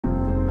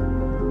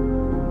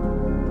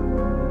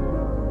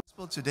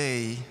Gospel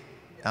today,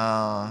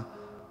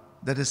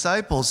 the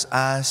disciples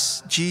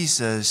asked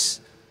Jesus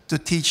to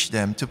teach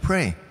them to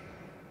pray.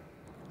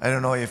 I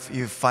don't know if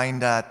you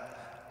find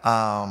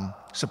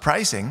that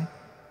surprising.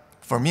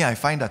 For me, I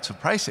find that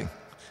surprising.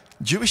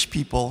 Jewish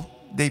people,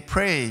 they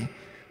pray,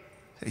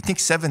 I think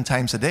 7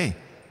 times a day.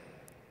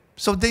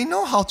 So they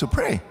know how to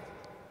pray.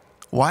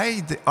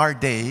 Why are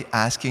they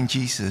asking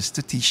Jesus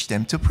to teach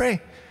them to pray?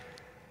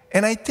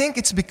 And I think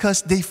it's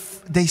because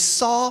they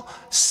saw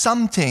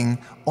something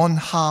on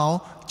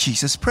how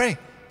Jesus prayed.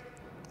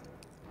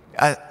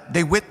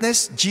 They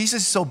witnessed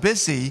Jesus is so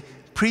busy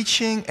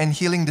preaching and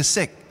healing the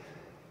sick.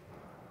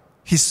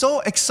 He's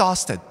so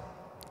exhausted,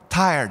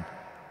 tired,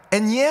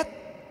 and yet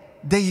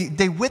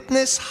they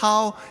witness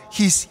how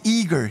he's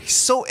eager, he's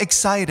so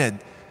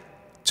excited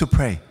to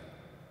pray.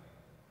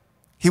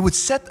 He would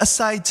set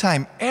aside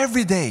time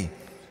every day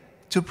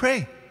to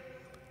pray.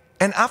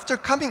 And after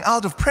coming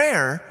out of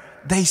prayer,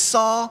 they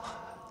saw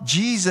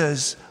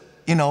Jesus,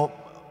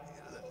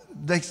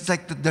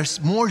 there's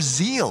more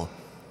zeal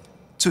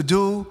to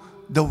do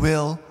the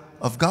will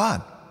of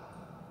God.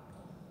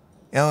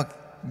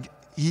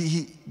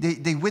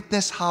 They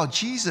witness how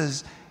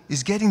Jesus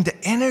is getting the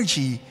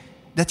energy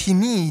that he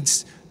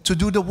needs to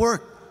do the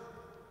work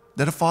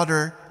that the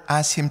Father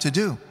asked him to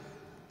do.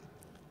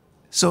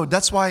 So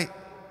that's why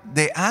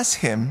they asked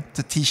him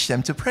to teach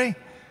them to pray.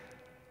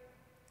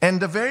 And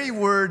the very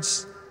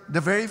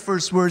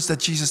first words that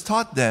Jesus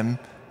taught them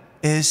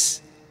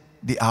is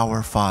the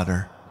Our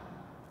Father.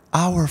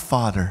 Our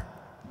Father.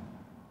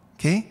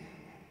 Okay?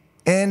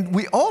 And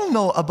we all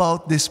know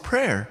about this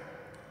prayer.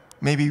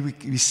 Maybe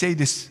we say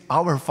this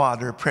Our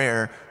Father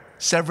prayer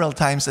several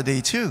times a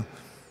day too.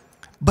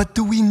 But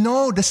do we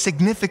know the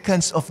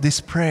significance of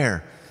this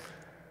prayer?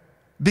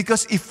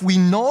 Because if we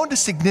know the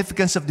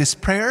significance of this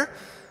prayer,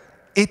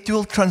 it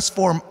will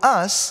transform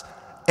us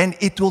and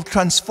it will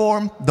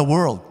transform the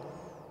world.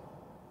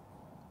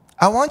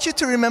 I want you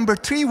to remember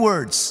 3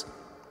 words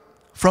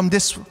from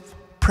this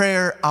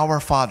prayer, Our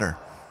Father.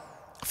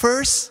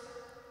 First,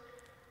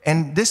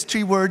 and these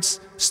 3 words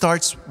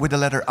starts with the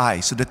letter I.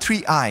 So the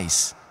 3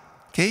 I's.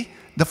 Okay?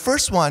 The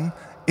first one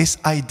is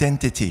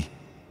identity.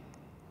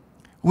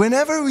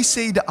 Whenever we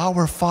say the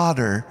Our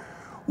Father,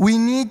 we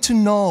need to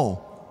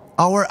know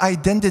our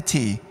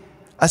identity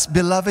as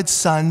beloved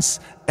sons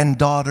and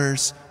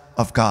daughters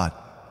of God,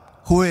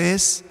 who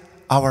is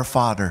our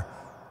Father.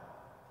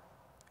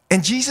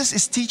 And Jesus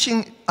is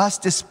teaching us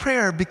this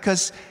prayer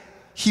because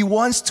he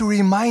wants to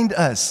remind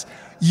us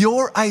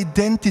your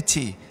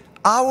identity,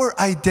 our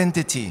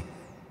identity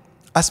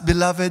as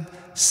beloved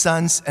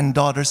sons and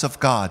daughters of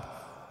God.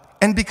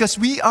 And because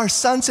we are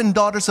sons and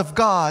daughters of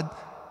God,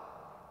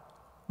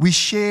 we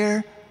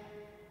share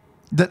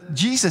that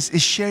Jesus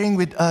is sharing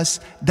with us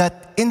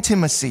that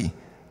intimacy,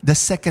 the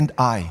second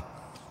I,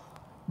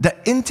 the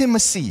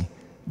intimacy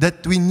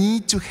that we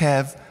need to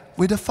have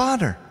with the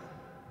Father.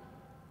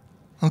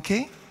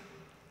 Okay?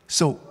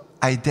 So,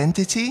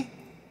 identity,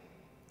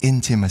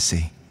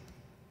 intimacy.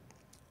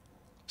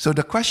 So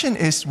the question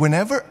is,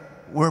 whenever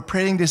we're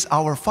praying this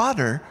Our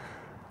Father,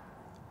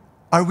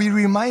 are we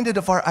reminded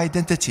of our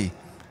identity?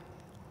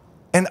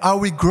 And are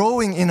we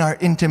growing in our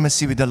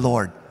intimacy with the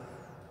Lord?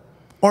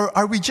 Or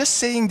are we just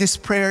saying this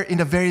prayer in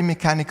a very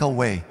mechanical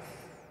way?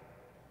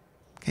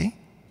 Okay?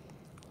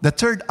 The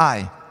third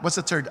I. What's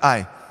the third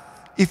I?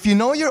 If you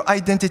know your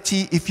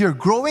identity, if you're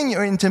growing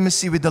your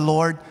intimacy with the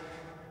Lord,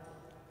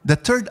 the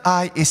third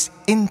I is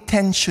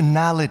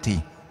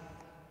intentionality.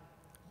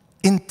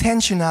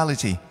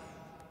 Intentionality.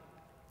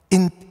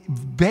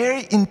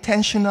 Very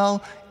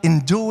intentional in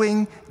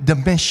doing the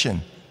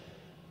mission.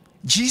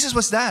 Jesus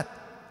was that.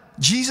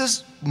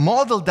 Jesus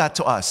modeled that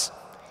to us.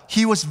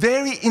 He was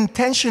very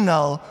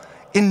intentional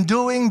in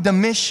doing the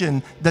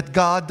mission that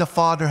God the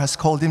Father has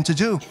called him to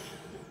do.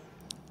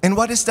 And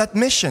what is that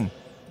mission?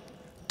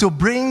 To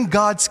bring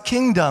God's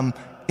kingdom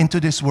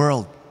into this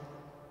world.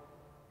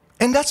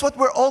 And that's what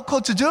we're all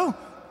called to do.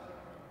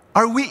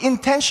 Are we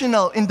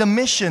intentional in the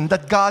mission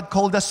that God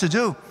called us to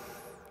do?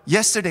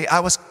 Yesterday,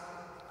 I was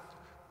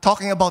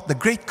talking about the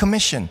Great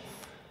Commission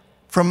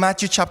from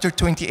Matthew chapter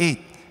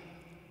 28,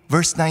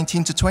 verse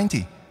 19 to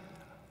 20.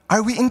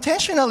 Are we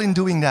intentional in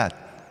doing that?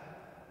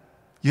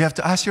 You have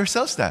to ask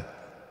yourselves that.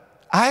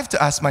 I have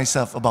to ask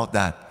myself about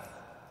that.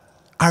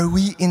 Are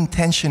we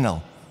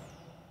intentional?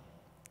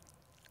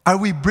 Are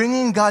we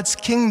bringing God's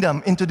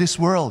kingdom into this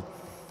world?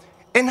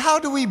 And how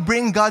do we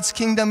bring God's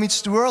kingdom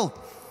into the world?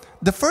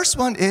 The first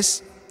one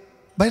is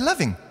by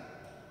loving.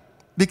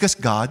 Because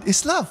God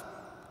is love.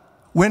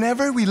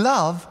 Whenever we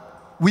love,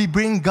 we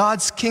bring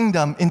God's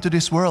kingdom into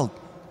this world.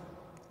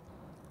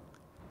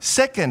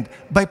 Second,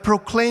 by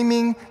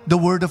proclaiming the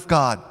Word of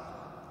God.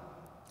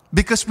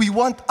 Because we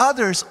want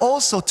others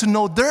also to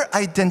know their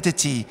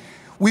identity.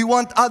 We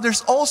want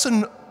others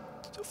also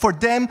for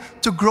them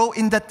to grow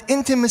in that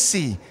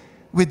intimacy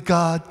with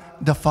God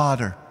the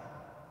Father.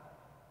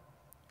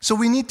 So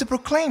we need to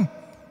proclaim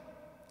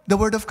the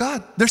Word of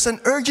God. There's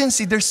an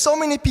urgency. There's so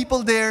many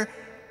people there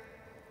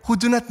who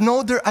do not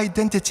know their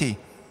identity.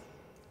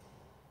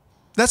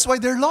 That's why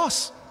they're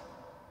lost.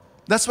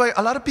 That's why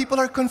a lot of people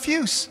are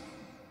confused.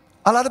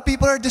 A lot of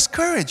people are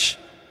discouraged.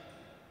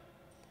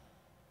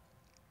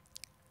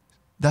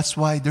 That's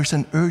why there's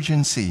an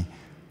urgency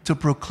to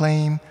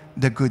proclaim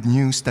the good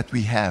news that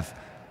we have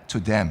to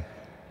them.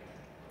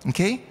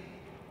 Okay?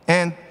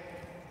 And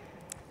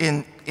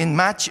in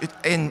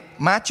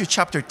Matthew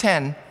chapter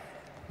 10,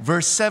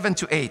 verse 7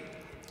 to 8,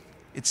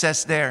 it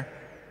says there,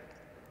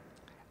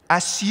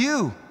 "As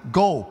you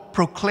go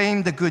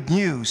proclaim the good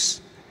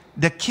news,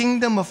 the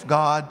kingdom of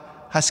God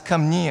has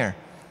come near.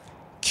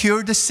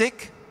 Cure the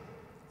sick,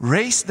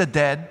 raise the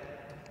dead,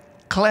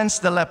 cleanse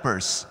the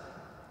lepers,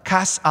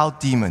 cast out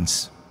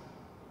demons."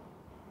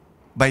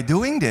 By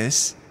doing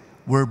this,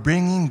 we're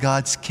bringing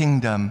God's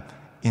kingdom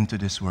into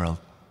this world.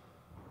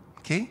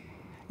 Okay?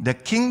 The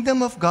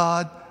kingdom of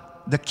God,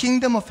 the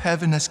kingdom of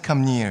heaven has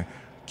come near.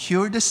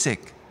 Cure the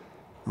sick,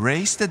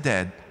 raise the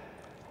dead,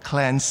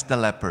 cleanse the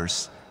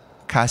lepers,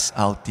 cast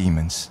out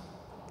demons.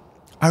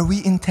 Are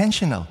we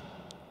intentional?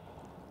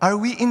 Are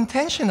we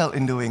intentional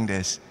in doing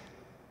this?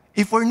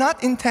 If we're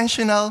not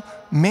intentional,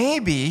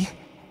 maybe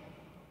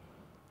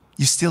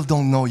you still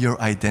don't know your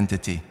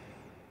identity.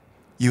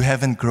 You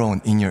haven't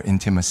grown in your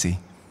intimacy.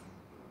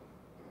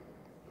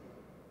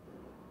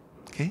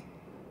 Okay?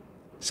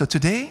 So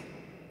today,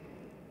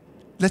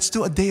 let's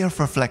do a day of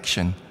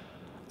reflection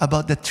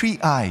about the 3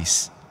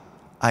 I's: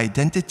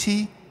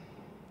 identity,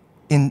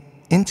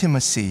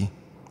 intimacy,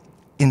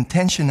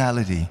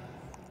 intentionality,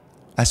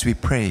 as we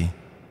pray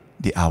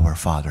the Our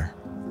Father.